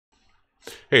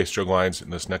Hey, it's Joe Glines.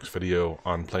 In this next video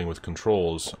on playing with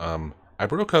controls, I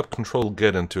broke up Control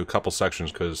Get into a couple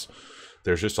sections because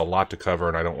there's just a lot to cover,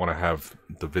 and I don't want to have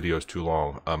the videos too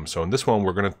long. So in this one,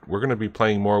 we're gonna be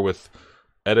playing more with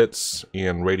edits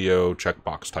and radio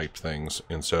checkbox type things.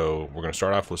 And so we're gonna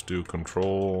start off. Let's do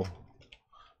Control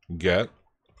Get,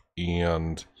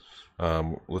 and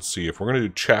let's see if we're gonna do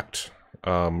checked.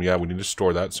 Yeah, we need to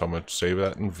store that, so I'm going to save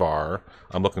that in var.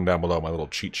 I'm looking down below my little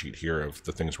cheat sheet here of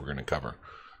the things we're going to cover.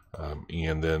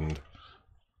 And then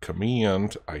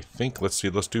command, I think, let's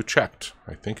do checked.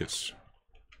 I think it's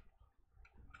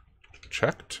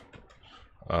checked.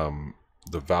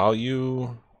 The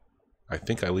value, I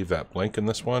think I leave that blank in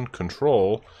this one.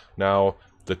 Control, now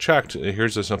the checked,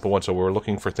 here's a simple one. So we're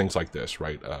looking for things like this,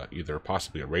 right? Either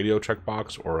possibly a radio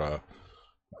checkbox or a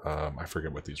I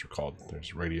forget what these are called.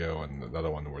 There's radio and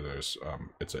another one where there's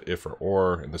it's a if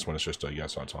or, and this one is just a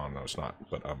yes, it's on, no, it's not.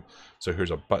 But so here's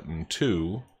a button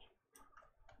 2.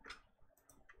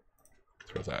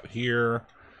 Throw that here,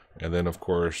 and then of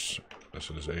course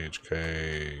this is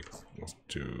AHK. Let's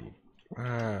do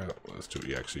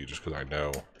exe just because I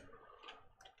know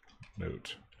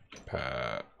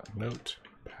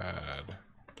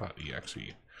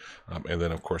notepad.exe, and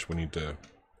then of course we need to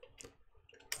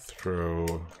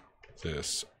throw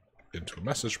this into a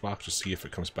message box to see if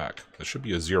it comes back. It should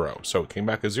be a 0. So it came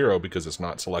back a 0 because it's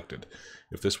not selected.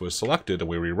 If this was selected and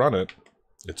we rerun it,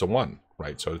 it's a 1,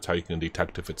 right? So that's how you can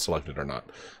detect if it's selected or not.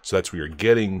 So that's where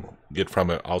you're get from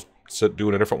it. I'll do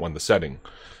in a different one, the setting.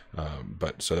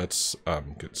 But so that's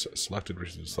get selected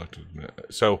versus selected.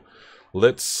 So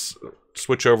let's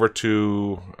switch over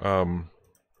to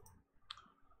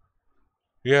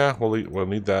yeah, we'll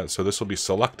need that. So this will be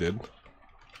selected.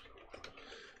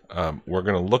 We're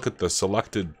going to look at the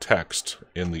selected text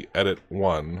in the edit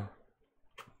one,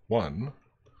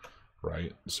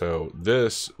 right? So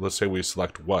this, let's say we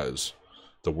select was,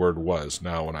 the word was.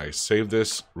 Now when I save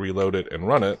this, reload it, and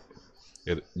run it,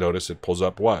 notice it pulls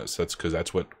up was. That's because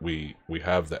that's what we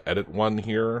have the edit one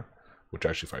here, which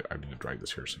actually, if I need to drag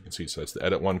this here so you can see. So that's the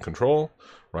edit one control,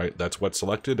 right? That's what's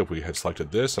selected. If we had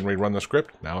selected this and rerun the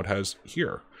script, now it has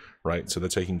here, right? So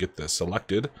that's how you can get this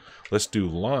selected. Let's do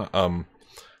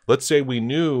let's say we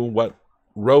knew what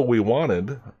row we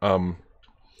wanted.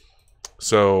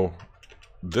 So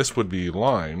this would be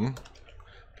line,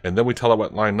 and then we tell it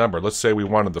what line number. Let's say we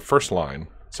wanted the first line.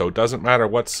 So it doesn't matter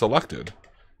what's selected.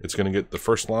 It's going to get the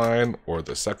first line or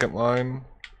the second line,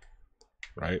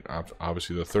 right?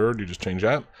 Obviously the third, you just change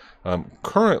that.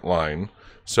 Current line,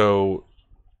 so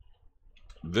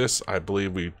this, I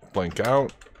believe we blank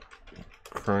out.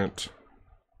 Current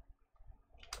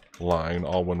line,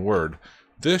 all one word.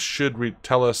 This should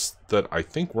tell us that I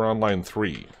think we're on line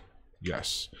 3.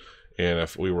 Yes. And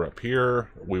if we were up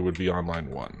here, we would be on line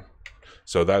 1.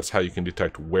 So that's how you can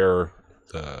detect where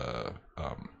the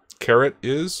caret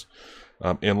is.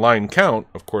 And line count,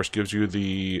 of course, gives you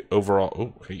the overall...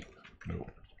 Oh, hey, no.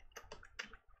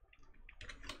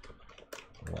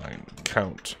 Line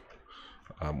count.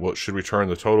 What should return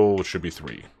the total, which should be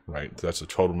 3, right? That's the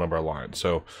total number of lines.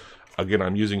 So again,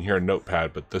 I'm using here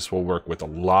Notepad, but this will work with a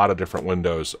lot of different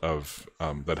windows of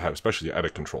that have, especially the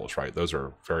edit controls, right? Those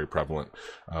are very prevalent.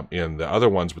 And the other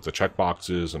ones with the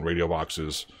checkboxes and radio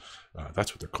boxes,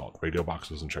 that's what they're called, radio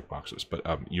boxes and checkboxes. But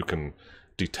you can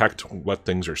detect what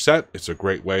things are set. It's a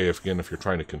great way, if you're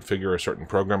trying to configure a certain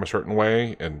program a certain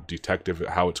way and detect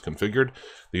how it's configured.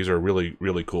 These are really,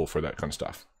 really cool for that kind of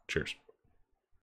stuff. Cheers.